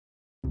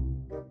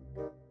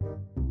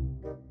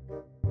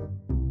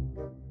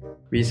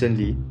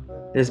Recently,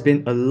 there's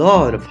been a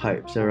lot of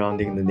hype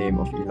surrounding the name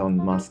of Elon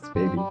Musk's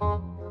baby,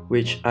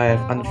 which I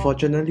have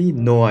unfortunately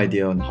no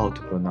idea on how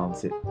to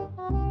pronounce it.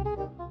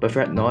 But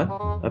fret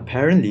not,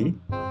 apparently,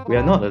 we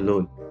are not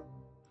alone.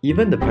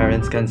 Even the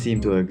parents can't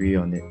seem to agree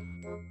on it.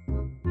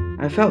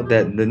 I felt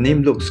that the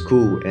name looks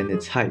cool and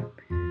it's hype,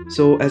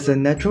 so as a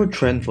natural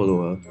trend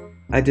follower,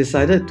 I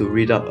decided to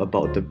read up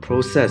about the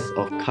process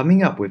of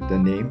coming up with the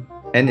name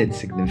and its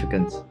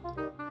significance.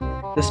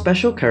 The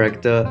special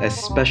character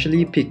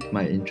especially piqued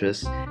my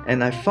interest,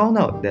 and I found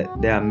out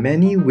that there are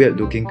many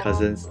weird-looking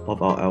cousins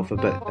of our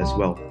alphabet as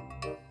well.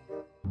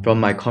 From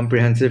my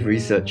comprehensive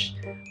research,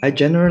 I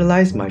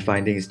generalized my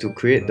findings to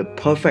create the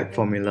perfect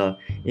formula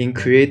in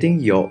creating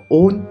your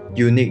own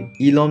unique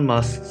Elon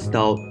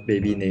Musk-styled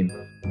baby name.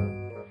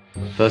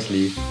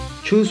 Firstly,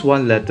 choose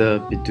one letter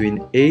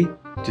between A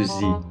to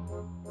Z.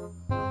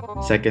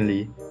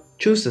 Secondly,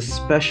 choose a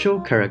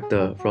special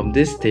character from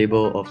this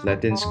table of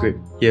Latin script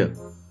here.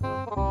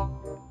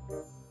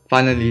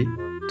 Finally,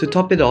 to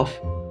top it off,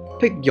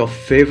 pick your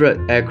favorite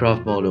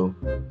aircraft model,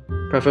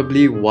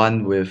 preferably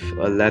one with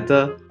a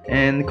letter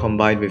and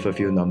combined with a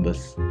few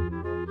numbers.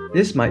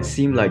 This might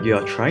seem like you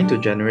are trying to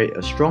generate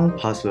a strong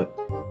password,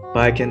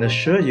 but I can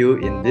assure you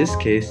in this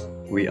case,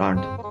 we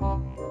aren't.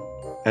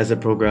 As a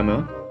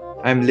programmer,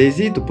 I'm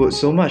lazy to put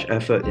so much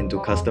effort into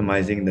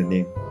customizing the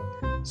name.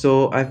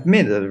 So I've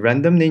made a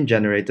random name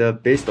generator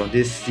based on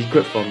this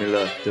secret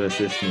formula to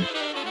assist me.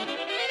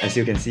 As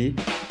you can see,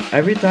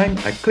 every time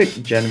I click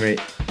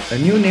generate, a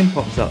new name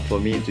pops up for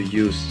me to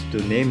use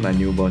to name my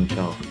newborn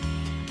child.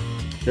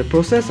 The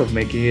process of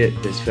making it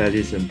is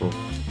fairly simple.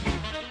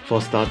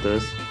 For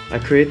starters, I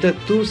created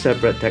two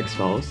separate text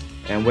files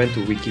and went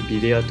to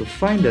Wikipedia to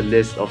find the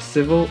list of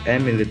civil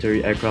and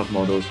military aircraft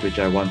models which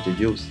I want to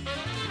use,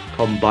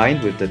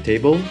 combined with the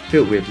table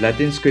filled with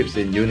Latin scripts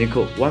in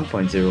Unicode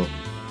 1.0,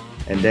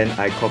 and then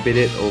I copied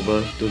it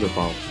over to the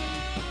files.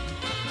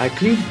 I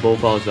cleaned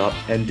both files up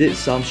and did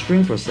some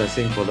string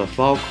processing for the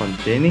file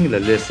containing the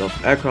list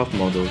of aircraft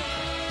models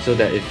so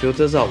that it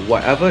filters out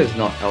whatever is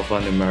not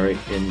alphanumeric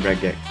in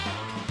regex,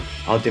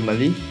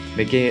 ultimately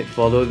making it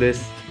follow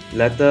this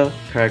letter,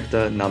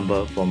 character,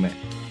 number format.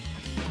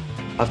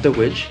 After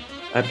which,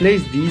 I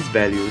place these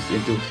values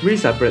into three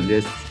separate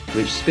lists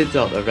which spits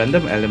out a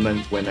random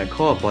element when I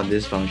call upon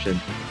this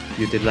function,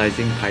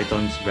 utilizing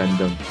Python's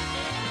random.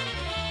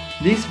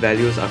 These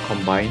values are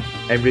combined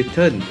and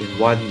returned in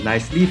one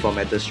nicely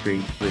formatted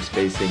string with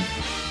spacing.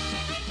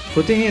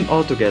 Putting it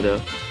all together,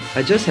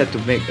 I just had to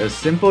make a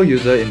simple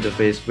user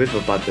interface with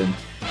a button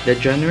that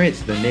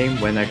generates the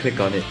name when I click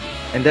on it,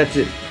 and that's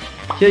it.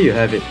 Here you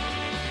have it.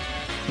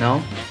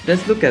 Now,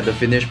 let's look at the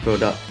finished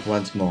product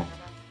once more.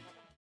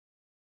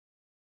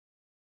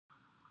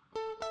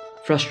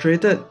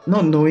 Frustrated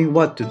not knowing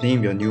what to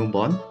name your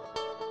newborn?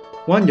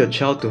 Want your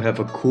child to have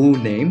a cool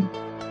name?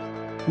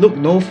 Look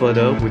no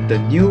further with the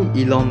new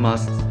Elon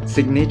Musk's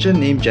signature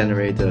name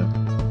generator.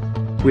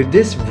 With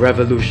this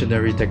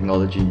revolutionary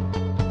technology,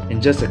 in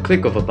just a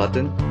click of a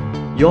button,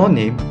 your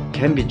name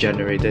can be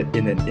generated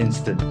in an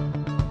instant.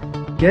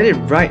 Get it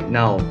right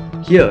now,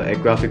 here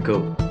at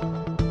Graphical.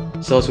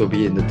 Source will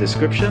be in the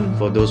description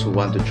for those who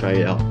want to try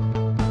it out.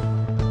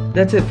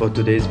 That's it for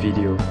today's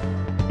video.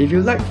 If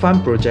you like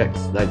fun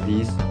projects like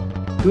these,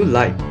 do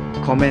like,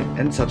 comment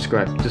and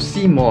subscribe to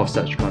see more of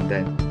such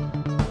content.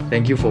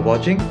 Thank you for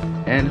watching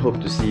and hope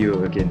to see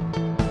you again.